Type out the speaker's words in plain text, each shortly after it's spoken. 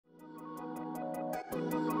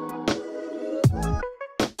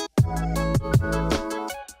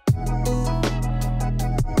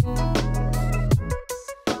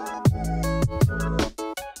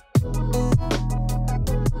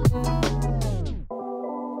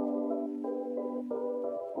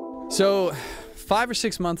So 5 or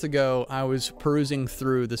 6 months ago, I was perusing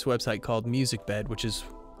through this website called MusicBed, which is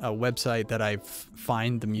a website that I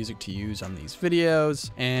find the music to use on these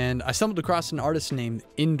videos. And I stumbled across an artist named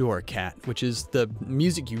Indoor Cat, which is the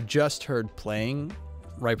music you just heard playing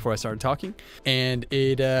right before I started talking. And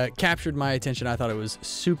it captured my attention. I thought it was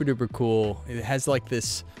super duper cool. It has like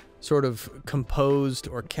this sort of composed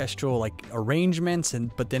orchestral like arrangements,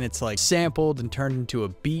 but then it's like sampled and turned into a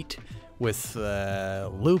beat with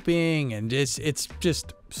looping, and it's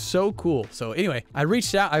just so cool. So anyway, I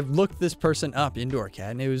reached out, I've looked this person up, Indoor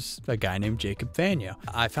Cat, and it was a guy named Jakub Vanyo.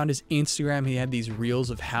 I found his Instagram. He had these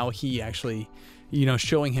reels of how he actually, you know,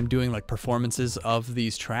 showing him doing like performances of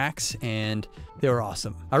these tracks, and they were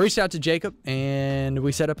awesome. I reached out to Jakub and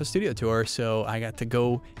we set up a studio tour, so I got to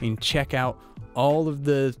go and check out all of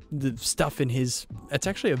the stuff in his, it's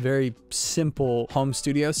actually a very simple home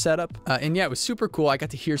studio setup. And yeah, it was super cool. I got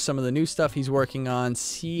to hear some of the new stuff he's working on,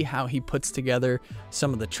 see how he puts together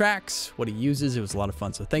some of the tracks, what he uses. It was a lot of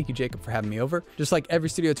fun. So thank you, Jakub, for having me over. Just like every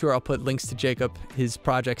studio tour, I'll put links to Jakub, his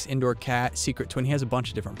projects, Indoor Cat, Secret Twin. He has a bunch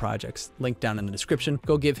of different projects linked down in the description.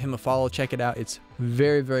 Go give him a follow, check it out. It's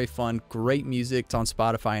very, very fun. Great music. It's on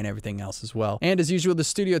Spotify and everything else as well. And as usual, the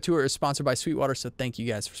studio tour is sponsored by Sweetwater. So thank you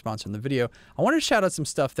guys for sponsoring the video. I wanted to shout out some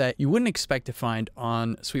stuff that you wouldn't expect to find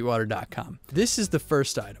on sweetwater.com. This is the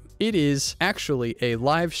first item. It is actually a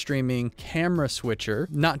live streaming camera switcher,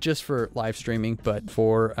 not just for live streaming, but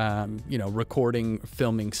for, you know, recording,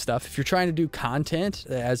 filming stuff. If you're trying to do content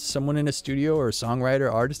as someone in a studio or a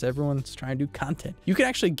songwriter, artist, everyone's trying to do content. You can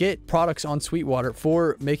actually get products on Sweetwater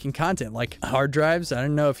for making content, like hard drives. I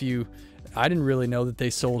don't know if you, I didn't really know that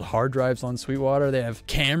they sold hard drives on Sweetwater. They have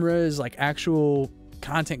cameras, like actual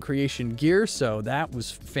content creation gear, so that was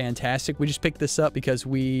fantastic. We just picked this up because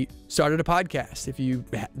we started a podcast. If you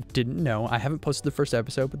didn't know, I haven't posted the first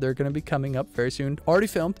episode, but they're going to be coming up very soon. Already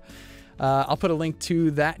filmed. I'll put a link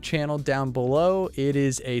to that channel down below. It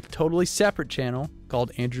is a totally separate channel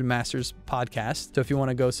called ANDREWMASTERS Podcast. So if you want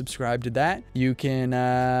to go subscribe to that, you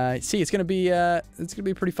can see it's gonna be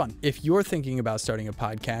pretty fun. If you're thinking about starting a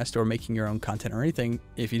podcast or making your own content or anything,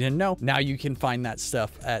 if you didn't know, now you can find that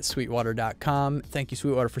stuff at sweetwater.com. Thank you,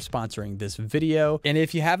 Sweetwater, for sponsoring this video. And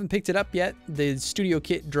if you haven't picked it up yet, the Studio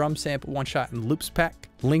Kit drum sample one shot and loops pack,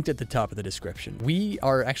 linked at the top of the description. We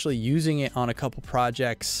are actually using it on a couple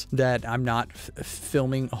projects that I'm not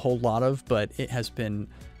filming a whole lot of, but it has been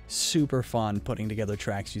super fun putting together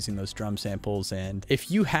tracks using those drum samples. And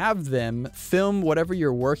if you have them, film whatever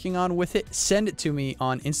you're working on with it, send it to me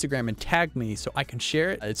on Instagram and tag me so I can share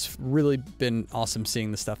it. It's really been awesome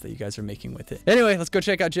seeing the stuff that you guys are making with it. Anyway, let's go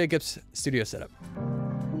check out Jakub's studio setup.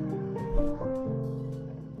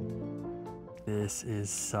 This is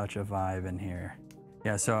such a vibe in here.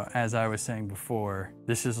 Yeah, so as I was saying before,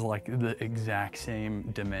 this is like the exact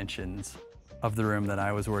same dimensions of the room that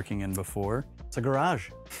I was working in before. It's a garage.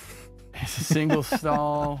 It's a single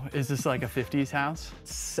stall. Is this like a 50s house?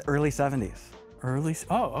 It's early 70s. Early,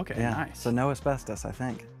 oh, okay, yeah, nice. So no asbestos, I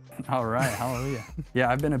think. All right, hallelujah. Yeah,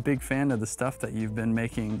 I've been a big fan of the stuff that you've been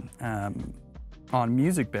making on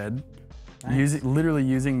MusicBed. Nice. Literally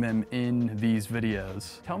using them in these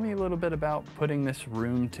videos. Tell me a little bit about putting this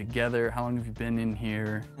room together. How long have you been in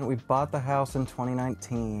here? We bought the house in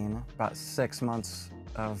 2019, about 6 months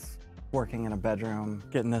of working in a bedroom,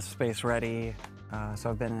 getting this space ready. So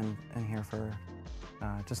I've been in here for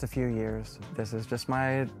just a few years. This is just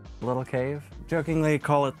my little cave. Jokingly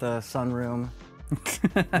call it the sunroom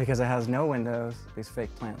because it has no windows. These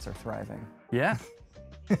fake plants are thriving. Yeah.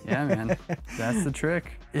 Yeah, man, that's the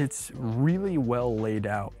trick. It's really well laid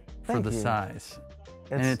out for the size.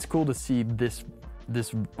 And it's cool to see this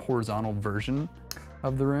horizontal version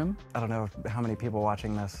of the room. I don't know how many people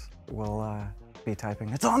watching this will be typing,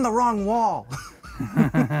 "It's on the wrong wall."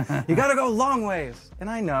 You gotta go long ways. And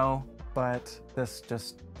I know, but this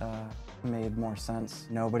just made more sense.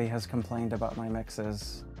 Nobody has complained about my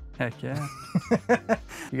mixes. Heck yeah.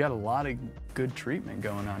 You got a lot of good treatment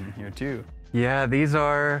going on in here too. Yeah, these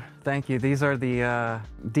are, thank you, these are the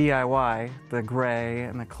DIY, the gray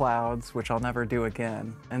and the clouds, which I'll never do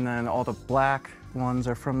again. And then all the black ones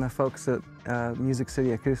are from the folks at Music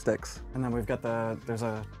City Acoustics. And then we've got there's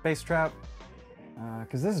a bass trap,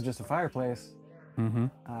 because this is just a fireplace. Mm-hmm.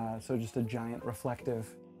 So just a giant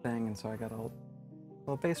reflective thing. And so I got a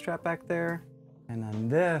little bass trap back there. And then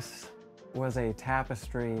this was a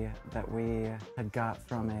tapestry that we had got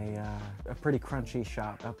from a pretty crunchy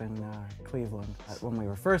shop up in Cleveland. When we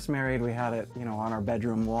were first married, we had it, you know, on our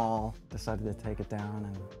bedroom wall. Decided to take it down,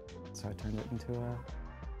 and so I turned it into a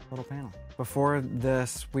little panel. Before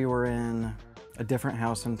this, we were in a different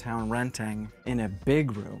house in town renting in a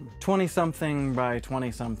big room. 20-something by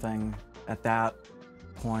 20-something at that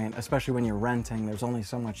point, especially when you're renting, there's only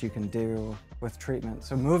so much you can do with treatment.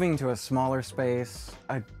 So moving to a smaller space,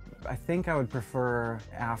 I think I would prefer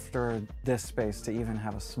after this space to even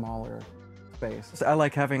have a smaller space. So I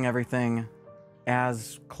like having everything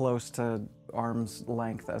as close to arm's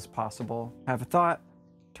length as possible. Have a thought,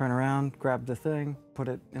 turn around, grab the thing, put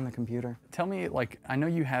it in the computer. Tell me, like, I know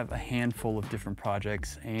you have a handful of different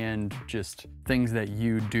projects and just things that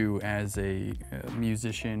you do as a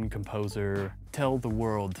musician, composer. Tell the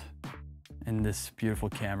world in this beautiful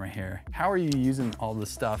camera here, how are you using all this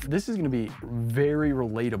stuff? This is gonna be very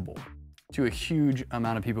relatable to a huge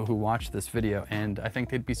amount of people who watch this video, and I think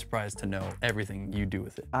they'd be surprised to know everything you do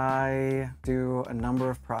with it. I do a number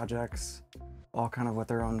of projects, all kind of with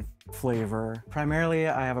their own flavor. Primarily,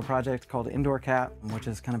 I have a project called Indoor Cat, which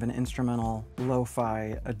is kind of an instrumental,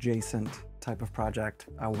 lo-fi adjacent type of project.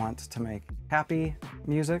 I want to make happy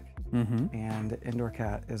music, and Indoor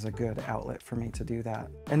Cat is a good outlet for me to do that.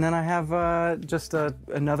 And then I have just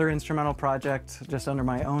another instrumental project just under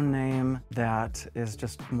my own name that is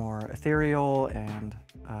just more ethereal and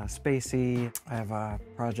spacey. I have a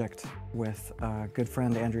project with a good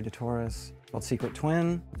friend, Andrew called Secret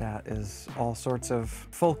Twin, that is all sorts of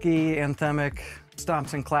folky, anthemic,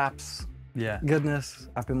 stomps and claps goodness.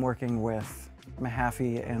 I've been working with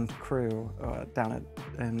Mahaffey and crew down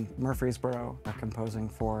in Murfreesboro, composing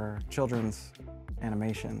for children's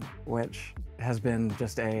animation, which has been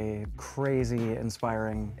just a crazy,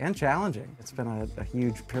 inspiring, and challenging. It's been a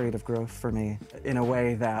huge period of growth for me in a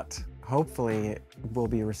way that hopefully will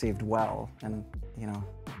be received well, and you know,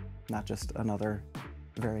 not just another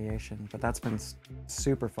variation, but that's been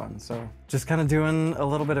super fun. So just kind of doing a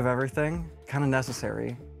little bit of everything, kind of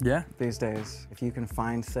necessary these days. If you can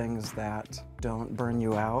find things that don't burn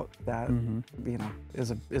you out, that you know,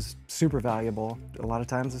 is super valuable. A lot of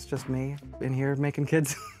times it's just me in here making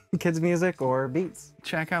kids music or beats.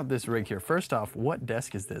 Check out this rig here. First off, what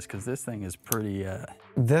desk is this? Because this thing is pretty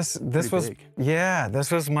this was big. Yeah,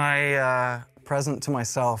 this was my present to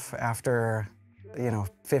myself after, you know,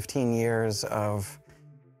 15 years of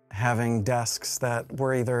having desks that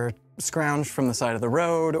were either scrounged from the side of the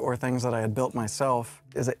road or things that I had built myself.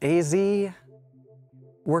 Is it AZ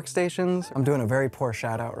Workstations? I'm doing a very poor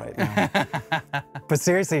shout out right now. But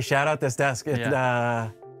seriously, shout out this desk.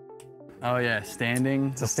 Oh yeah, standing.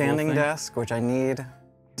 It's a standing desk, which I need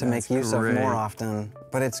to make use of more often,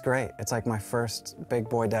 but it's great. It's like my first big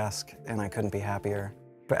boy desk, and I couldn't be happier.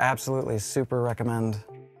 But absolutely super recommend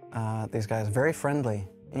these guys. Very friendly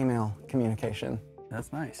email communication.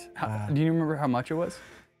 That's nice. Do you remember how much it was?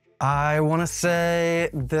 I want to say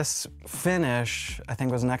this finish, I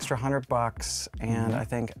think, was an extra $100, and I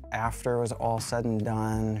think after it was all said and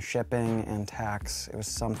done, shipping and tax, it was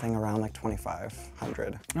something around like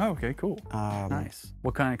 $2,500. Oh, okay, cool. Nice.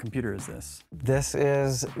 What kind of computer is this? This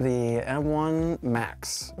is the M1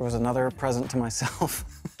 Max. It was another present to myself.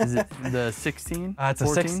 Is it the 16? It's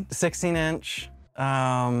 14? a 16-inch,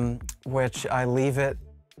 which I leave it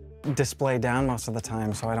display down most of the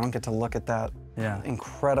time, so I don't get to look at that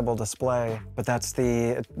incredible display. But that's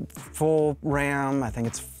the full RAM. I think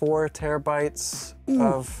it's 4 terabytes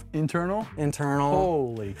of internal.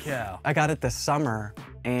 Holy cow! I got it this summer,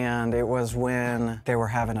 and it was when they were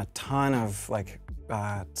having a ton of like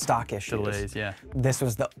stock issues. Delays, yeah. This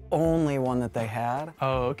was the only one that they had.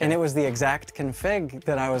 Oh, okay. And it was the exact config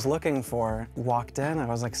that I was looking for. Walked in, I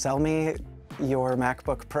was like, sell me your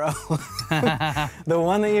MacBook Pro. The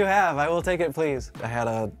one that you have, I will take it, please. I had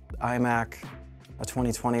a iMac, a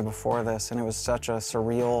 2020 before this, and it was such a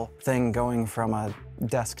surreal thing going from a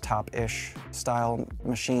desktop-ish style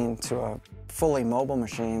machine to a fully mobile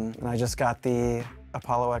machine. And I just got the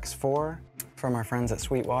Apollo X4 from our friends at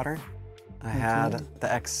Sweetwater. I had the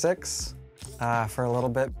X6 for a little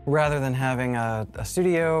bit. Rather than having a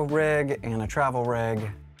studio rig and a travel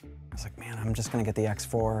rig, I was like, man, I'm just gonna get the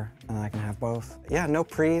X4 and I can have both. Yeah, no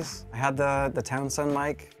pre's. I had the Townsend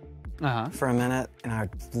mic for a minute, and I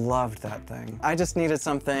loved that thing. I just needed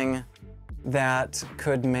something that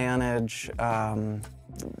could manage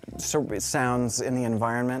sounds in the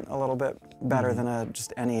environment a little bit better than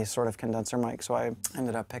just any sort of condenser mic. So I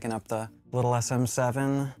ended up picking up the little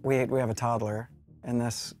SM7. We have a toddler, and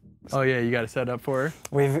this. Oh yeah, you got it set up for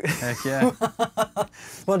her? Heck yeah.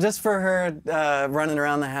 Well, just for her running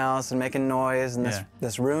around the house and making noise, and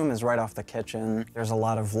this room is right off the kitchen. There's a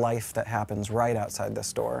lot of life that happens right outside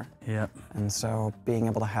this door. Yep. And so being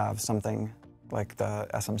able to have something like the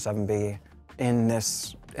SM7B in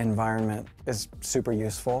this environment is super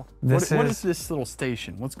useful. What is this little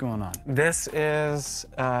station? What's going on? This is,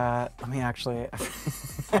 let me actually,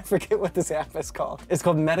 I forget what this app is called. It's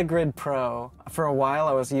called Metagrid Pro. For a while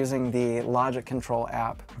I was using the Logic Control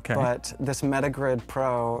app, but this Metagrid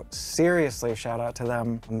Pro, seriously, shout out to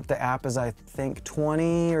them. The app is, I think,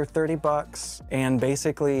 20 or 30 bucks, and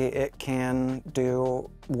basically it can do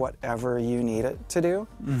whatever you need it to do.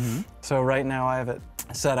 So right now I have it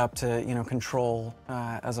set up to, you know, control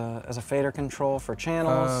as a fader control for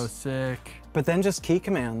channels. Oh, sick. But then just key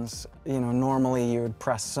commands. You know, normally you would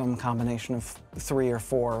press some combination of 3 or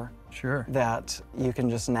 4 that you can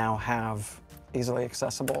just now have easily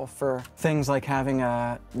accessible for things like having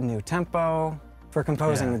a new tempo. For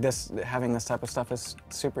composing, having this type of stuff is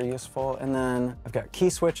super useful. And then I've got key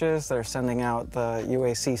switches that are sending out the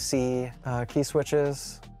UACC key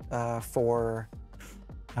switches for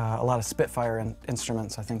a lot of Spitfire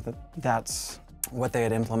instruments. I think that's what they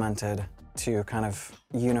had implemented to kind of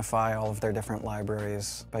unify all of their different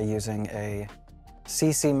libraries by using a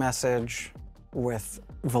CC message with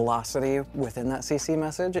velocity within that CC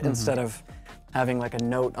message. Instead of having like a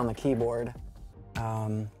note on the keyboard,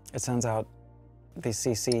 it sends out these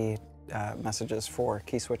CC messages for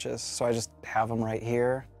key switches. So I just have them right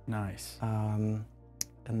here. Nice. And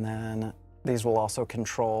then these will also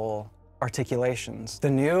control articulations. The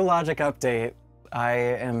new Logic update, I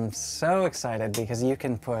am so excited because you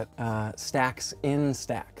can put stacks in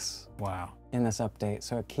stacks. Wow. In this update,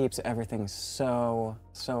 so it keeps everything so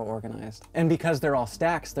organized. And because they're all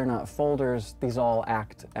stacks, they're not folders, these all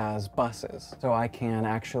act as buses. So I can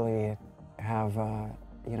actually have,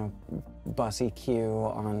 you know, bus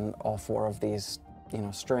EQ on all 4 of these, you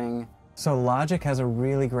know, string. So Logic has a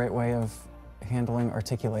really great way of handling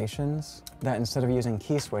articulations, that instead of using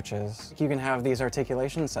key switches, you can have these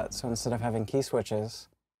articulation sets. So instead of having key switches,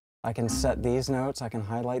 I can set these notes, I can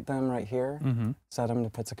highlight them right here, set them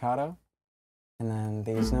to pizzicato, and then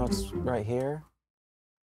these notes right here,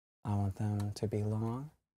 I want them to be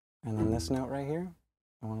long, and then this note right here,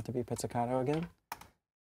 I want it to be pizzicato again,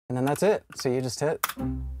 and then that's it. So you just hit.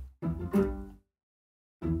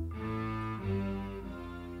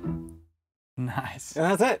 Nice. And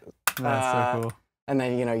that's it. That's so cool. And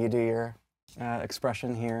then, you know, you do your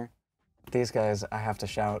expression here. These guys, I have to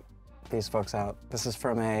shout these folks out. This is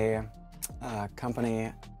from a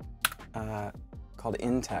company called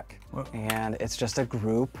Intech. Whoa. And it's just a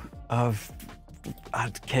group of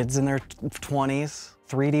kids in their 20s,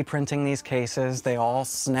 3D printing these cases. They all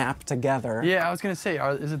snap together. Yeah, I was gonna say,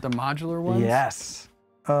 is it the modular ones? Yes.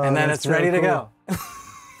 Oh, and then it's ready to go.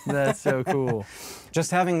 That's so cool. Just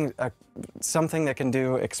having something that can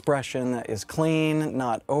do expression that is clean,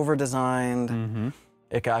 not over-designed.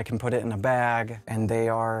 I can put it in a bag, and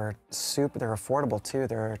they're affordable too.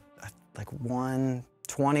 They're like $120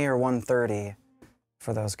 or $130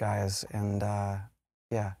 for those guys, and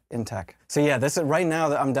yeah, Intech. So yeah, this is right now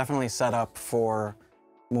that I'm definitely set up for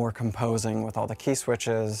more composing with all the key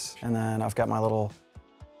switches, and then I've got my little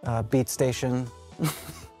beat station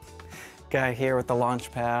guy here with the launch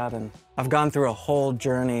pad, and I've gone through a whole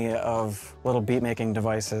journey of little beat making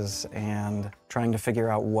devices and trying to figure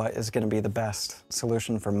out what is going to be the best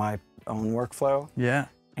solution for my own workflow. Yeah.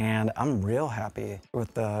 And I'm real happy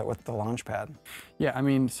with the launch pad. Yeah, I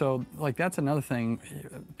mean, so like that's another thing.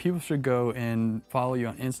 People should go and follow you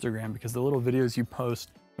on Instagram, because the little videos you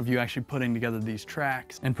post of you actually putting together these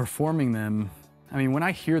tracks and performing them. I mean, when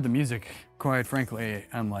I hear the music, quite frankly,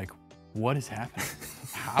 I'm like, what is happening?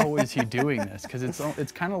 How is he doing this? Because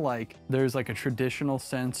it's kind of like there's like a traditional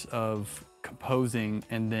sense of composing,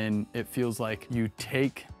 and then it feels like you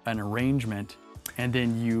take an arrangement and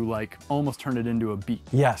then you like almost turn it into a beat.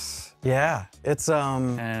 Yes. Yeah. It's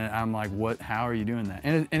And I'm like, what? How are you doing that?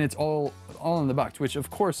 And it's all in the box, which of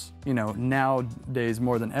course, you know, nowadays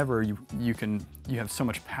more than ever, you have so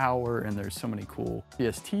much power, and there's so many cool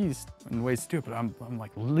DSTs and ways to do it. But I'm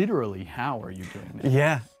like, literally, how are you doing it?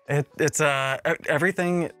 Yeah. It's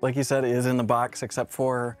everything, like you said, is in the box except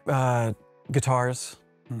for guitars.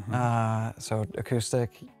 So acoustic,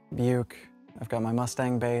 Buke. I've got my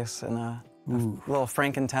Mustang bass and a little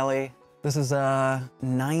Frankentelli. This is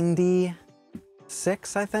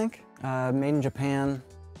 96, I think. Made in Japan.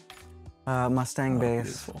 Mustang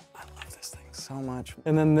bass. Beautiful. I love this thing so much.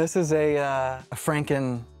 And then this is a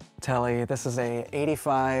Frankentelli. This is a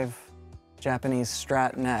 85 Japanese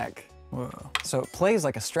Strat neck. Whoa. So it plays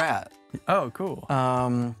like a Strat. Oh, cool.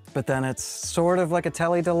 But then it's sort of like a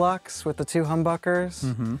Telly Deluxe with the 2 humbuckers,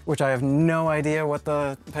 which I have no idea what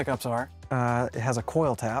the pickups are. It has a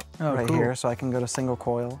coil tap right here, so I can go to single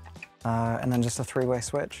coil, and then just a 3-way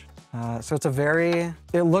switch. So it's a very,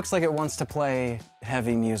 it looks like it wants to play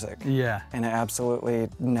heavy music. Yeah. And it absolutely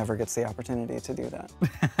never gets the opportunity to do that.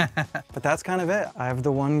 But that's kind of it. I have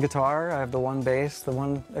the one guitar, I have the one bass, the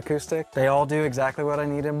one acoustic. They all do exactly what I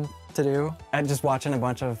need them to do. And just watching a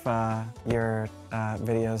bunch of your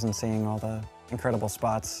videos and seeing all the incredible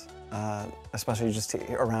spots, especially just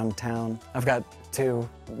around town. I've got 2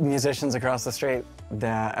 musicians across the street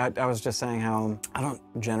that I was just saying how I don't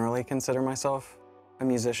generally consider myself a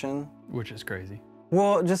musician. Which is crazy.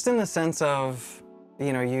 Well, just in the sense of,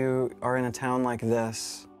 you know, you are in a town like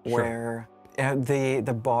this where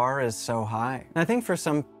the bar is so high. And I think for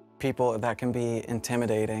some people that can be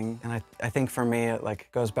intimidating. And I think for me, it like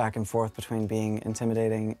goes back and forth between being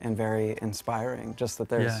intimidating and very inspiring. Just that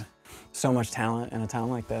there's so much talent in a town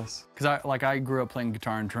like this. Because I grew up playing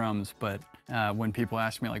guitar and drums, but when people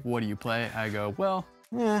ask me like, what do you play? I go, well,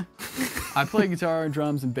 yeah. I play guitar and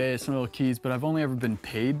drums and bass and little keys, but I've only ever been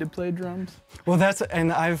paid to play drums. Well,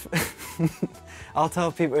 and I'll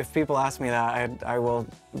tell people, if people ask me that, I will,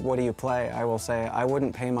 what do you play? I will say, I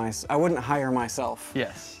wouldn't hire myself.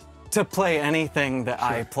 Yes. To play anything that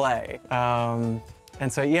I play. And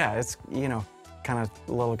so, yeah, it's, you know, kind of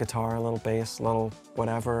a little guitar, a little bass, a little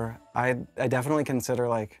whatever. I definitely consider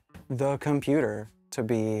like the computer to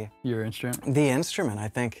be your instrument. The instrument, I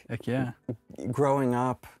think. Heck yeah. Growing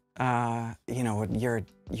up, you know,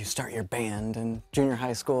 you start your band in junior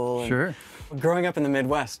high school. Sure. Growing up in the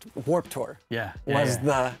Midwest, Warped Tour was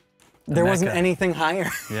there wasn't anything higher.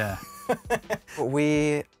 Yeah.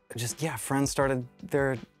 We just, friends started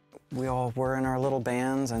we all were in our little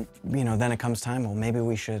bands, and you know, then it comes time, well, maybe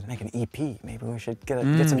we should make an EP. Maybe we should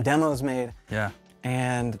get some demos made. Yeah.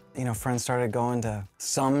 And, you know, friends started going to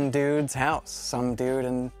some dude's house, some dude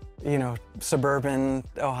in, you know, suburban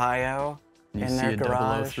Ohio, in their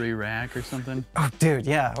garage. You see a 003 rack or something? Oh, dude,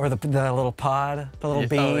 yeah. Or the little pod, the little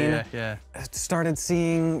bean. Oh, yeah, yeah. I started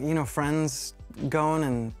seeing, you know, friends going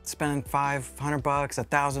and spending $500,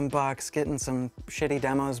 $1,000, getting some shitty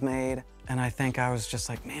demos made. And I think I was just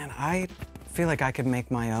like, man, I feel like I could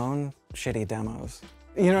make my own shitty demos.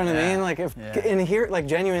 You know what I mean? Like like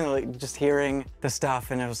genuinely just hearing the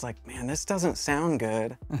stuff, and it was like, man, this doesn't sound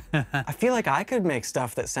good. I feel like I could make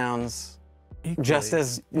stuff that sounds equally just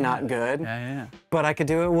as not good. Yeah. But I could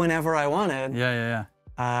do it whenever I wanted. Yeah.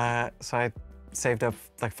 So I saved up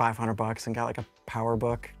like $500 and got like a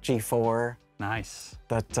PowerBook G4. Nice.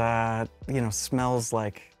 That you know, smells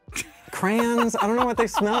like crayons. I don't know what they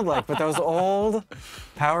smelled like, but those old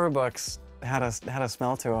PowerBooks had a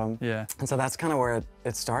smell to them. Yeah. And so that's kind of where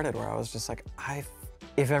it started, where I was just like,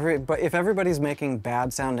 if everybody's making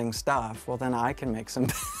bad sounding stuff, well then I can make some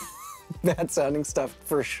bad sounding stuff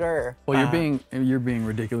for sure. Well, you're being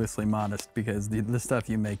ridiculously modest, because the stuff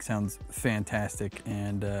you make sounds fantastic,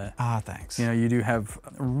 and thanks. You know, you do have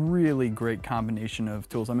a really great combination of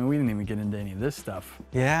tools. I mean, we didn't even get into any of this stuff.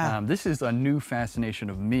 Yeah. This is a new fascination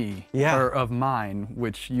of me, or of mine,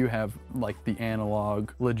 which you have like the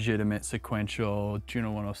analog, legitimate, sequential, Juno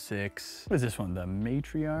 106. What is this one? The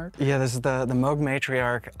Matriarch? Yeah, this is the Moog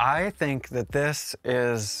Matriarch. I think that this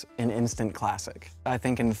is an instant classic. I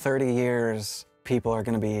think in 30 years, people are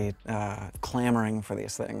going to be clamoring for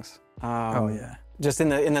these things. Oh yeah. Just in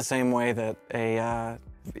the same way that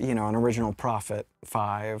you know, an original Prophet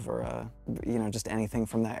 5 or you know, just anything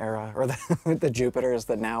from that era, or the Jupiters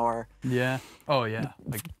that now are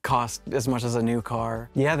like cost as much as a new car.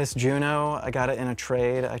 Yeah, this Juno, I got it in a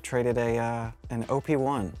trade. I traded an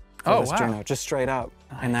OP1 for this Juno, just straight up,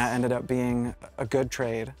 and that ended up being a good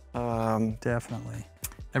trade. Definitely.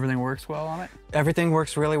 Everything works well on it? Everything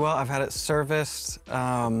works really well. I've had it serviced.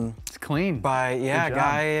 It's clean. By, a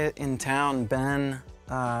guy in town, Ben,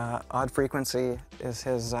 Odd Frequency is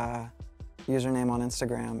his username on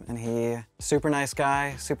Instagram. And he, super nice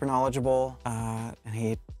guy, super knowledgeable. And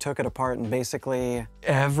he took it apart, and basically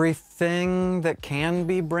everything that can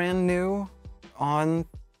be brand new on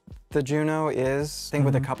the Juno is, I think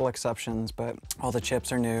with a couple exceptions, but all the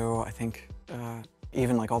chips are new. I think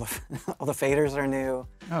even like all the faders are new.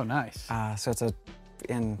 Oh, nice. So it's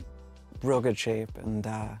in real good shape. And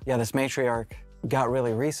yeah, this Matriarch got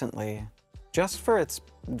really recently, just for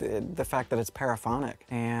the fact that it's paraphonic,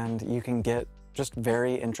 and you can get just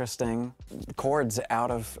very interesting chords out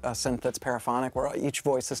of a synth that's paraphonic, where each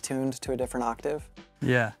voice is tuned to a different octave.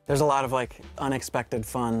 Yeah. There's a lot of like unexpected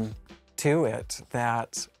fun to it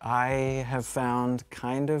that I have found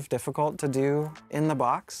kind of difficult to do in the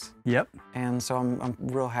box. Yep. And so I'm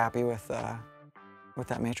real happy with that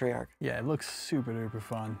Matriarch. Yeah, it looks super duper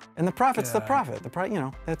fun. And the Prophet's the Prophet. You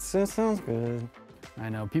know, it sounds good. I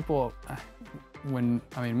know, people,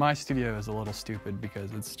 I mean, my studio is a little stupid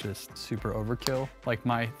because it's just super overkill. Like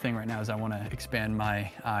my thing right now is I want to expand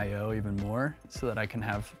my I/O even more so that I can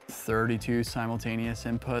have 32 simultaneous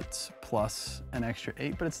inputs plus an extra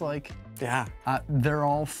 8, but it's like, yeah, they're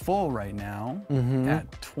all full right now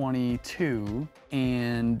at 22,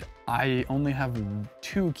 and I only have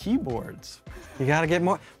 2 keyboards. You gotta get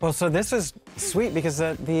more. Well, so this is sweet because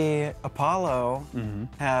the Apollo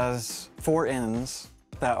has 4 ins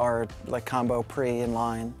that are like combo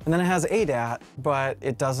pre-in-line, and then it has ADAT, but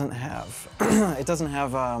it doesn't have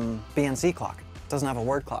BNC clock. It doesn't have a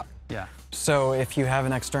word clock. Yeah. So if you have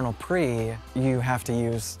an external pre, you have to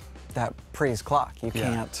use that pre's clock. You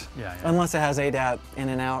can't, unless it has ADAT in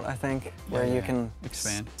and out, I think, where you can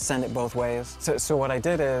expand, send it both ways. So what I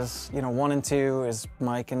did is, you know, 1 and 2 is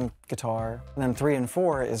mic and guitar, and then 3 and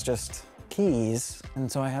 4 is just keys, and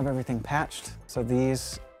so I have everything patched. So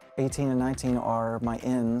these 18 and 19 are my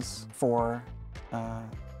ins for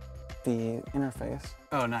the interface.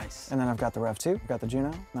 Oh, nice. And then I've got the Rev 2, I've got the Juno,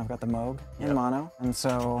 and I've got the Moog in mono, and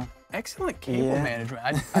so. Excellent cable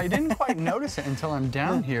management. I didn't quite notice it until I'm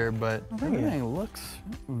down here, but everything looks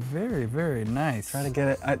very, very nice. Try to get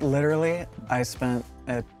it. Literally, I spent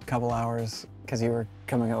a couple hours because you were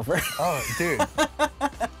coming over. Oh, dude.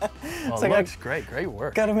 Well, it looks great. Great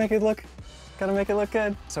work. Gotta make it look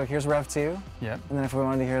good. So here's Rev 2. Yep. And then if we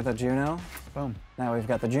wanted to hear the Juno, boom. Now we've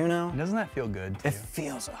got the Juno. Doesn't that feel good, too? It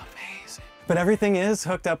feels amazing. But everything is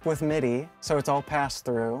hooked up with Midi, so it's all passed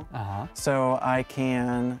through. So I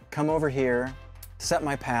can come over here, set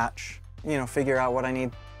my patch, you know, figure out what I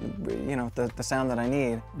need, you know, the sound that I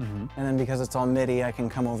need. And then because it's all Midi, I can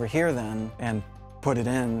come over here then and put it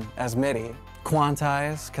in as Midi.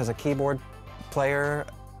 Quantize, because a keyboard player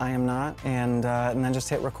I am not, and then just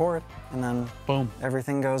hit record, and then boom,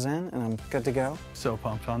 everything goes in, and I'm good to go. So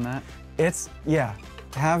pumped on that. It's, yeah,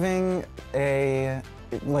 having a,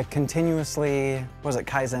 like continuously, was it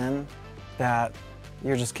Kaizen? That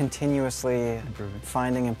you're just continuously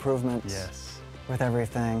finding improvements with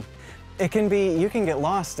everything. It can be, you can get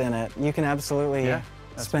lost in it. You can absolutely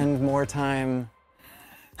spend more time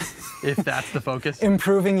if that's the focus,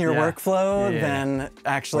 improving your workflow than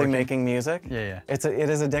actually making music. It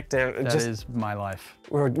is addictive. That is my life.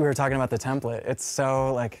 We were talking about the template. It's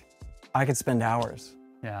so like, I could spend hours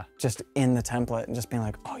just in the template and just being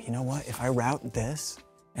like, oh, you know what? If I route this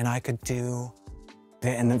and I could do,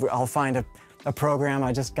 and then I'll find a program.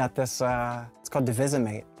 I just got this, it's called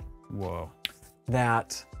Divisimate. Whoa.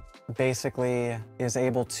 That basically is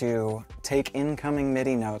able to take incoming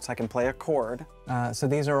MIDI notes. I can play a chord. So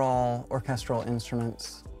these are all orchestral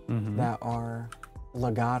instruments that are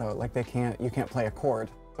legato, like you can't play a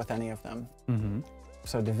chord with any of them.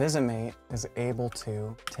 So Divisimate is able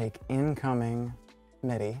to take incoming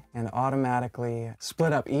MIDI and automatically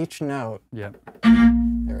split up each note. There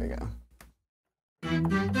we go.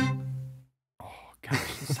 Oh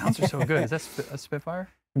gosh, the sounds are so good. Is that a Spitfire?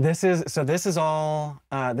 This is all,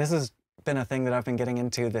 this has been a thing that I've been getting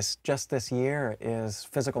into just this year is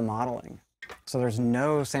physical modeling. So there's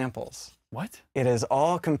no samples. What? It is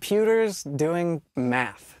all computers doing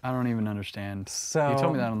math. I don't even understand. So you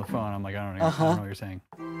told me that on the phone. I'm like, I don't know what you're saying.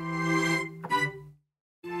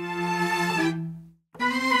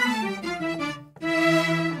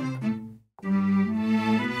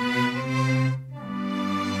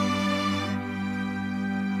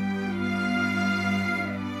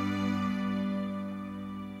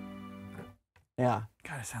 Yeah.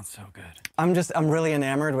 God, it sounds so good. I'm really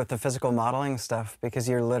enamored with the physical modeling stuff because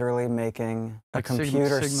you're literally making a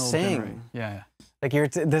computer sing. Like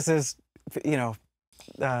this is, you know,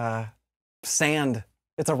 sand.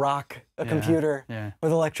 It's a rock, a computer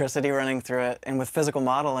with electricity running through it. And with physical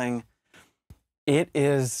modeling, it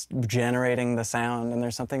is generating the sound, and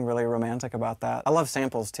there's something really romantic about that. I love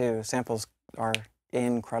samples too. Samples are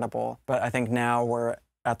incredible. But I think now we're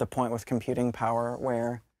at the point with computing power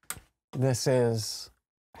where this is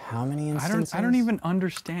how many instances? I don't even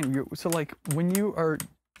understand. So like when you are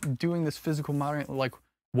doing this physical modeling, like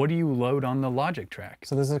what do you load on the Logic track?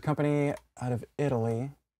 So this is a company out of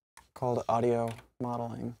Italy called Audio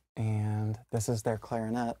Modeling, and this is their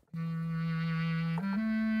clarinet.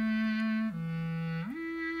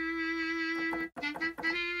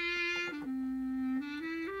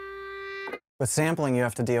 With sampling, you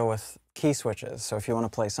have to deal with key switches. So if you want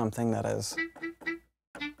to play something that is,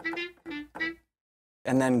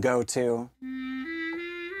 and then go to,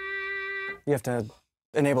 you have to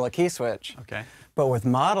enable a key switch. Okay. But with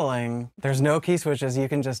modeling, there's no key switches. You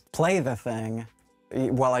can just play the thing,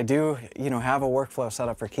 while I do, have a workflow set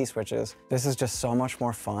up for key switches, this is just so much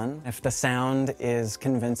more fun. If the sound is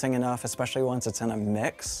convincing enough, especially once it's in a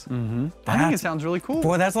mix. I think it sounds really cool.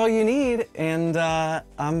 Boy, that's all you need. And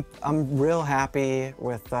I'm real happy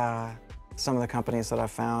with some of the companies that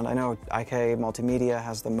I've found. I know IK Multimedia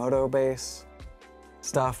has the Moto bass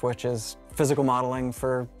stuff, which is physical modeling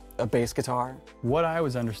for a bass guitar. What I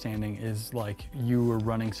was understanding is like you were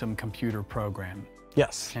running some computer program.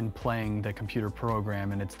 Yes. And playing the computer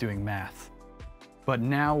program and it's doing math. But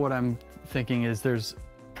now what I'm thinking is there's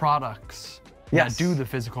products that do the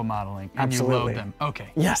physical modeling and you load them.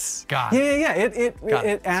 Okay. Yes. Got it. Yeah.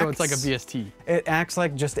 It acts, so it's like a VST. It acts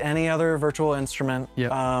like just any other virtual instrument.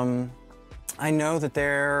 Yep. I know that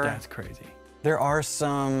That's crazy. there are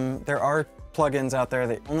plugins out there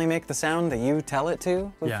that only make the sound that you tell it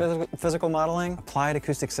to with physical modeling. Applied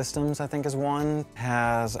Acoustic Systems, I think, is one.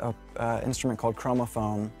 Has a instrument called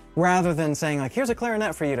chromophone. Rather than saying like, here's a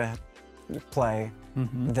clarinet for you to play,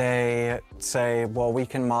 they say, well, we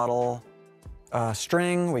can model a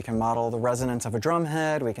string, we can model the resonance of a drum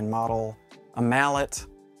head, we can model a mallet,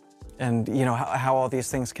 and how all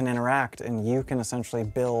these things can interact, and you can essentially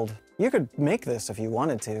build. You could make this if you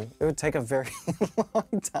wanted to. It would take a very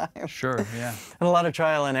long time. Sure, yeah. And a lot of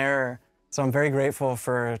trial and error. So I'm very grateful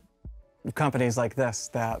for companies like this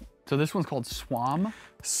that... So this one's called SWAM?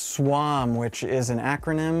 SWAM, which is an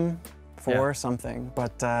acronym for something.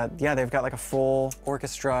 But yeah, they've got like a full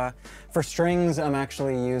orchestra. For strings, I'm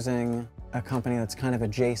actually using a company that's kind of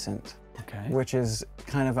adjacent. Okay. Which is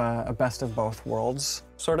kind of a best of both worlds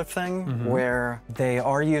sort of thing, where they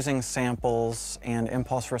are using samples and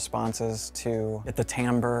impulse responses to get the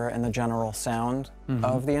timbre and the general sound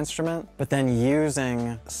of the instrument, but then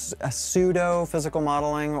using a pseudo physical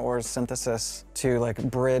modeling or synthesis to like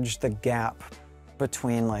bridge the gap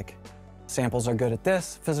between like samples are good at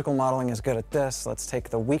this, physical modeling is good at this, let's take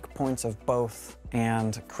the weak points of both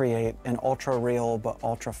and create an ultra real but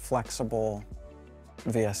ultra flexible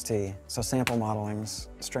VST. So sample modeling's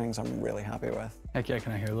strings I'm really happy with. Heck yeah,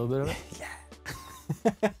 can I hear a little bit of it?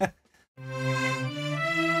 Yeah.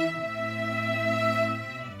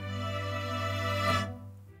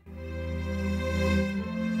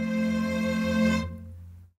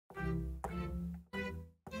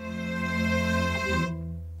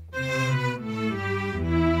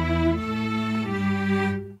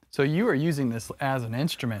 So you are using this as an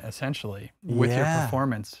instrument, essentially, with your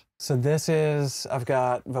performance. So this is, I've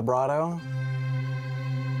got vibrato.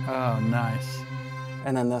 Oh, nice.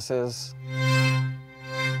 And then this is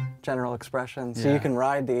general expression. So you can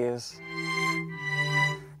ride these.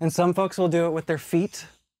 And some folks will do it with their feet.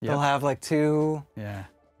 They'll have like two. Yeah.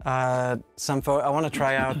 I want to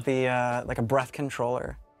try out the, like a breath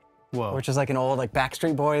controller. Whoa. Which is like an old like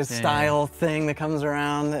Backstreet Boys style thing that comes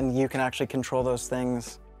around, and you can actually control those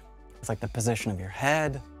things. It's like the position of your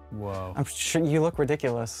head. Whoa. I'm sure you look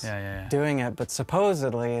ridiculous doing it, but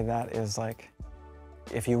supposedly that is like,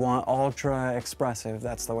 if you want ultra expressive,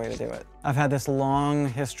 that's the way to do it. I've had this long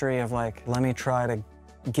history of like, let me try to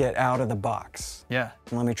get out of the box. Yeah.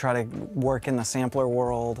 Let me try to work in the sampler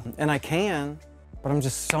world. And I can, but I'm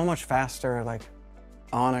just so much faster like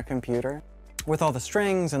on a computer. With all the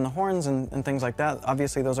strings and the horns and things like that,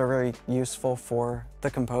 obviously those are very useful for the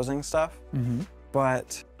composing stuff.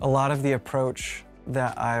 But a lot of the approach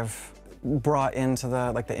that I've brought into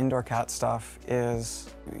the indoor cat stuff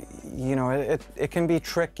is, it can be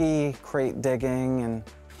tricky crate digging and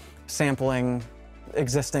sampling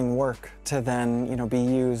existing work to then, be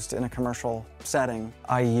used in a commercial setting.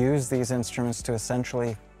 I use these instruments to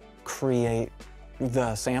essentially create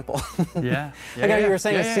the sample. Like how you were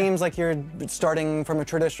saying, it seems like you're starting from a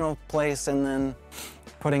traditional place and then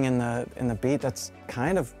putting in the beat. That's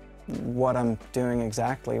kind of what I'm doing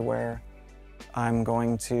exactly, where I'm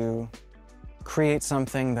going to create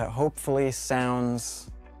something that hopefully sounds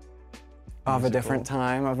of a different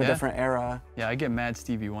time, of a different era. Yeah, I get mad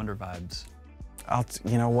Stevie Wonder vibes.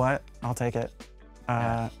 You know what? I'll take it.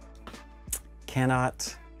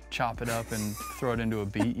 Cannot chop it up and throw it into a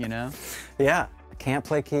beat, Yeah, can't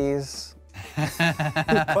play keys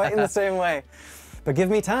quite in the same way. But give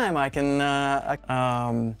me time, I can,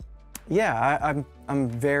 I'm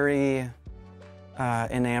very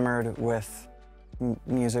enamored with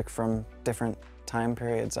music from different time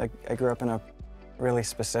periods. I grew up in a really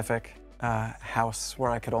specific house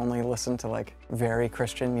where I could only listen to like very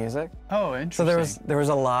Christian music. Oh, interesting. So there was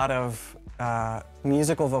a lot of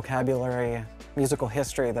musical vocabulary, musical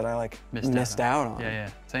history that I like missed out on. Yeah,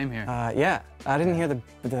 same here. I didn't hear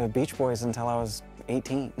the Beach Boys until I was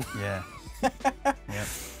 18. Yeah.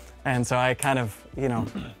 And so I kind of,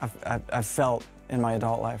 I've felt in my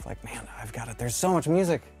adult life, like, man, I've got it. There's so much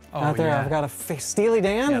music out there. Yeah. I've got to Steely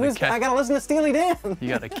Dan. I got to listen to Steely Dan. You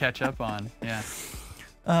got to catch up on,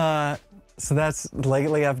 yeah. So that's,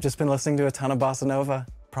 lately I've just been listening to a ton of bossa nova.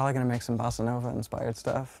 Probably gonna make some bossa nova inspired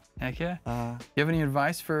stuff. Heck yeah. You have any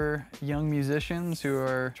advice for young musicians who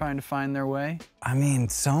are trying to find their way? I mean,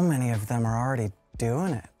 so many of them are already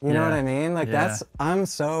doing it. You know what I mean? Like I'm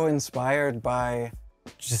so inspired by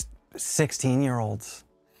just 16-year-olds.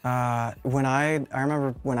 I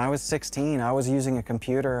remember when I was 16, I was using a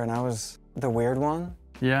computer and I was the weird one.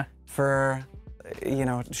 Yeah. For, you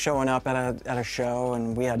know, showing up at a show,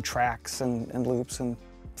 and we had tracks and loops and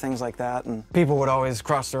things like that, and people would always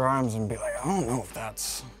cross their arms and be like, I don't know if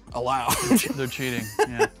that's allowed. They're cheating,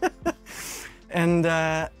 yeah. And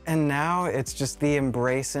now it's just the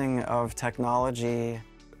embracing of technology,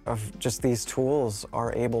 of just these tools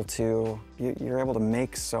are able to, you're able to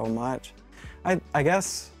make so much. I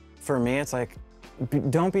guess for me, it's like,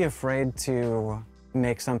 don't be afraid to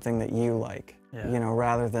make something that you like, you know,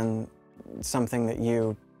 rather than something that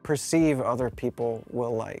you perceive other people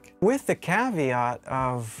will like. With the caveat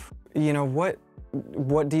of, you know,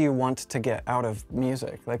 what do you want to get out of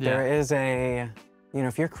music? Like there is a, you know,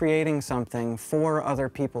 if you're creating something for other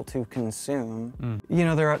people to consume, you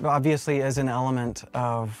know, there obviously is an element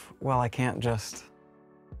of, well, I can't just,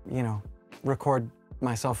 you know, record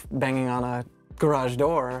myself banging on a garage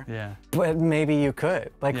door, but maybe you could.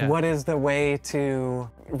 Like, what is the way to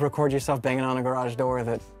record yourself banging on a garage door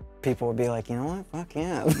that people would be like, you know what, fuck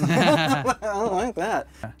yeah. I don't like that.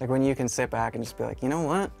 Like when you can sit back and just be like, you know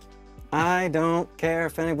what, I don't care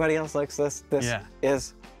if anybody else likes this, this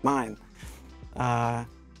is mine.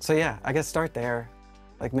 So yeah, I guess start there.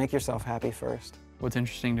 Like make yourself happy first. What's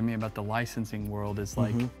interesting to me about the licensing world is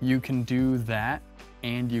like, you can do that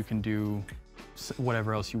and you can do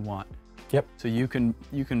whatever else you want. Yep. So you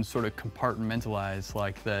can sort of compartmentalize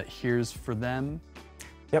like the here's for them,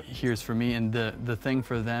 here's for me, and the thing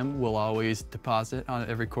for them will always deposit on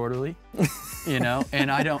every quarterly, you know? And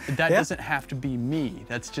I don't, that doesn't have to be me.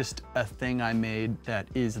 That's just a thing I made that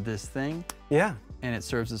is this thing. Yeah. And it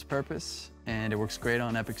serves its purpose, and it works great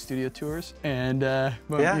on epic studio tours. And,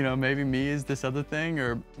 you know, maybe me is this other thing,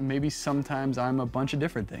 or maybe sometimes I'm a bunch of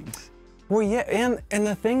different things. Well, yeah, and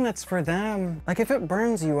the thing that's for them, like if it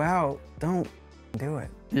burns you out, don't do it.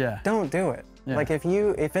 Yeah. Don't do it. Yeah. Like if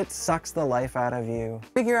it sucks the life out of you,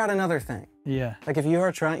 figure out another thing. Yeah. Like if you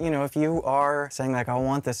are trying, you know, if you are saying like, I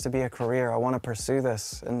want this to be a career, I want to pursue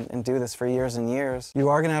this and do this for years and years, you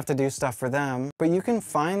are gonna have to do stuff for them, but you can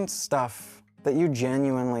find stuff that you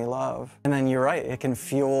genuinely love. And then you're right, it can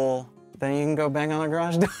fuel, then you can go bang on a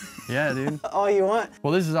garage door. Yeah, dude. All you want.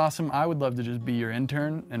 Well, this is awesome. I would love to just be your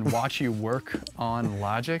intern and watch you work on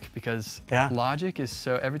Logic, because Logic is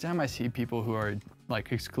so, every time I see people who are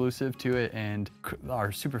like exclusive to it and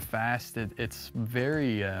are super fast, it's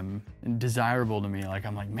very desirable to me. Like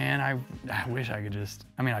I'm like, man, I wish I could just,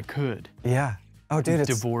 I mean, I could. Yeah. Oh, dude,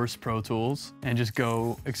 divorce Pro Tools and just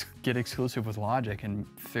go get exclusive with Logic and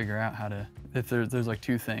figure out how to, if there's like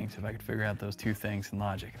two things, if I could figure out those two things in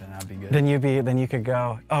Logic, then I'd be good. Then you could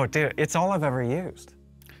go, oh dude, it's all I've ever used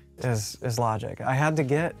is Logic. I had to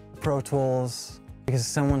get Pro Tools because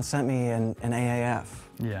someone sent me an AAF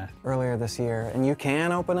earlier this year, and you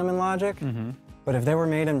can open them in Logic, but if they were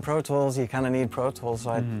made in Pro Tools, you kind of need Pro Tools,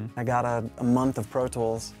 so I got a month of Pro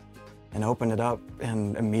Tools and opened it up,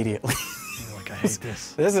 and immediately I hate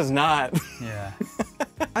this. This is not. Yeah.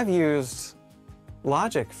 I've used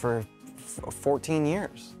Logic for 14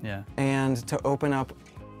 years. Yeah. And to open up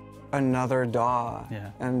another DAW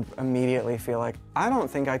and immediately feel like, I don't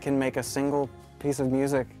think I can make a single piece of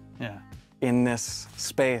music in this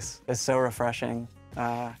space is so refreshing.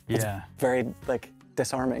 It's very like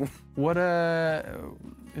disarming. What do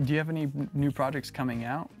you have any new projects coming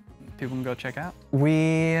out people can go check out?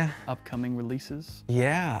 Upcoming releases?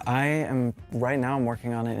 Yeah, right now I'm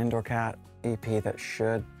working on an Indoor Cat EP that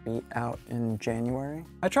should be out in January.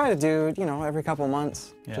 I try to do, you know, every couple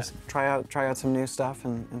months, just try out some new stuff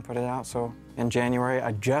and put it out. So in January,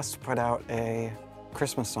 I just put out a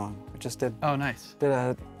Christmas song. I just did. Oh, nice.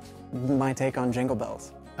 Did my take on Jingle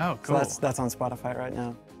Bells. Oh, cool. So that's on Spotify right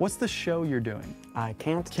now. What's the show you're doing? I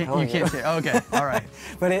can't tell you. You can't say, okay, all right.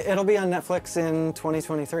 But it'll be on Netflix in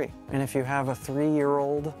 2023. And if you have a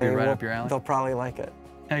 3-year-old, right up your alley. They'll probably like it.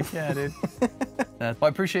 Heck yeah, dude. Well, I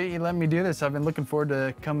appreciate you letting me do this. I've been looking forward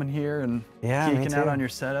to coming here and geeking out on your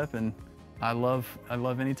setup. And I love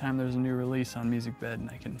anytime there's a new release on Music Bed and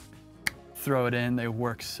I can throw it in. They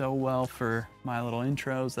work so well for my little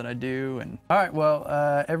intros that I do. And all right, well,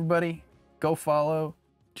 everybody, go follow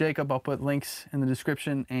Jakub. I'll put links in the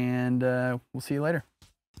description, and we'll see you later.